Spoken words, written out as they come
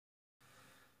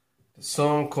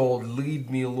song called Lead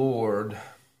Me Lord.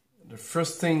 The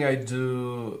first thing I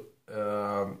do,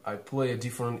 I play a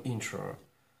different intro.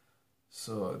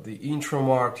 So the intro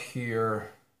marked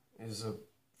here is the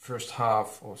first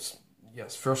half of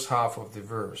the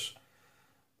verse.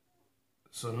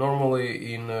 So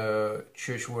normally in a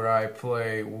church where I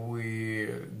play, we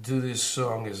do this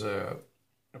song as a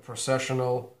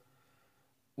processional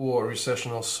or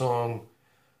recessional song.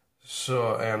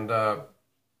 So, and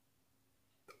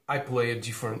I play a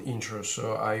different intro.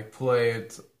 So I play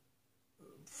it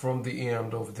from the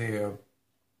end of the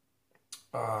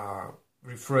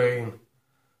refrain,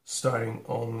 starting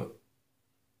on.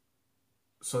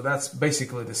 So that's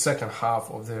basically the second half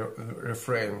of the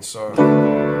refrain. So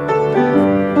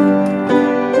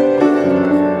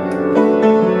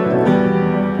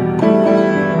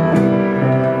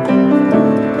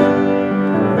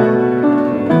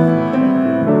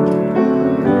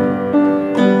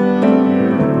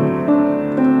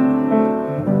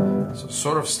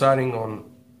sort of starting on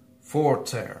fourth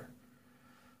there,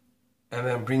 and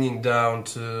then bringing down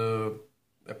to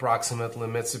approximately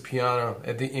mezzo piano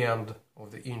at the end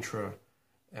of the intro,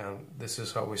 and this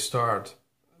is how we start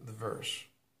the verse.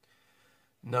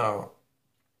 Now,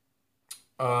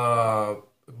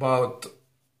 about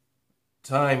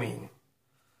timing,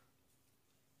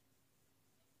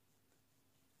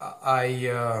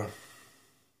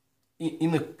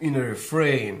 in a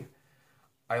refrain,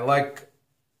 I like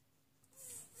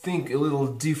think a little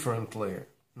differently,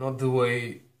 not the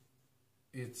way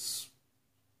it's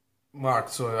marked.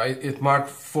 So it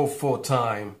marked 4/4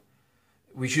 time,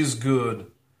 which is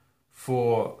good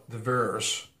for the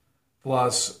verse,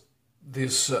 plus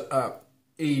this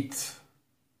 8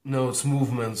 notes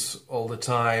movements all the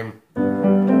time,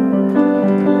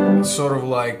 sort of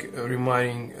like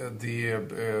reminding the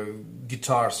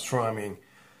guitar strumming.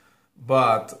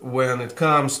 But when it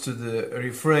comes to the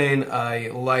refrain, I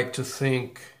like to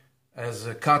think as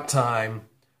a cut time,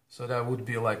 so that would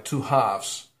be like 2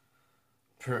 halves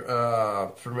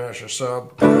per measure.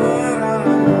 So,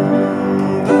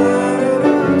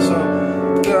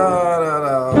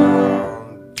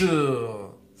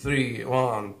 2, 3,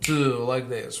 1, 2, like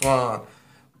this. 1,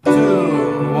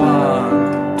 2,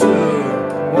 1, 2,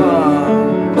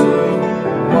 1, 2,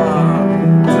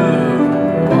 1,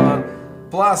 2, 1.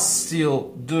 Plus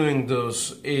still doing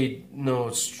those 8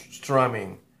 notes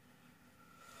strumming.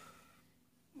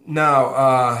 Now,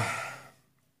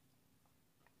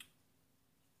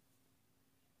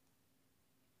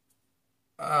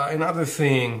 another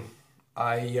thing,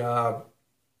 as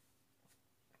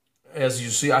you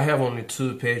see, I have only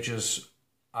 2 pages.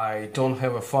 I don't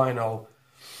have a final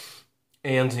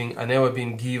ending. I never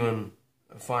been given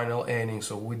a final ending,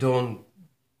 so we don't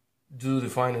do the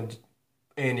final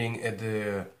ending at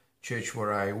the church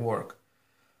where I work.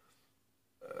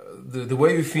 The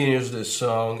way we finish this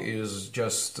song is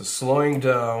just slowing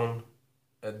down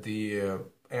at the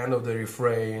end of the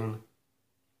refrain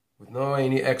with no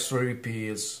any extra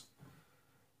repeats.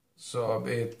 So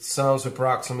it sounds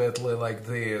approximately like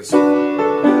this.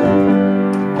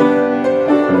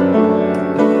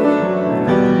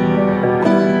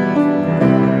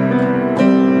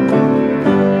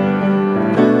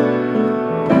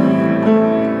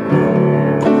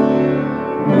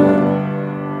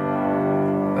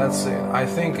 That's it. I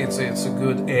think it's a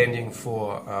good ending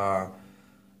for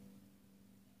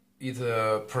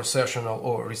either processional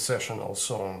or recessional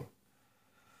song.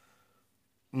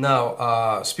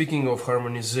 Now, speaking of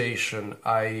harmonization,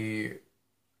 I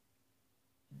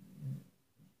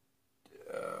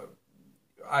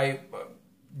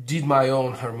did my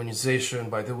own harmonization.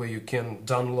 By the way, you can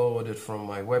download it from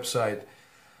my website.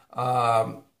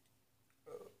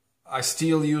 I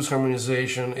still use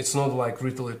harmonization. It's not like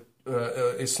really.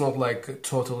 It's not like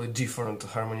totally different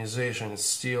harmonization. It's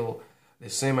still the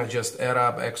same. I just add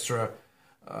up extra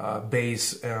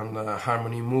bass and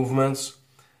harmony movements,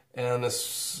 and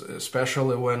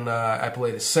especially when I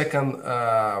play the second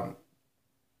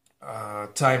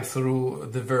time through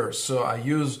the verse. So I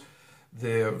use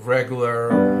the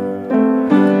regular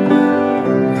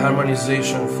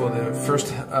harmonization for the first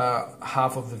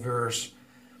half of the verse,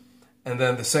 and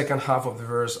then the second half of the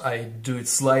verse I do it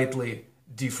slightly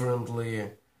differently,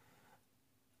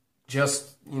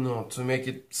 just to make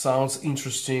it sounds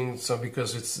interesting. So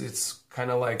because it's kind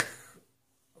of like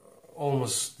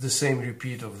almost the same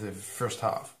repeat of the first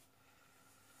half.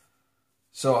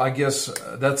 So I guess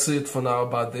that's it for now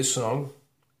about this song.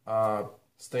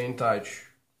 Stay in touch.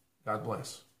 God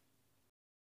bless.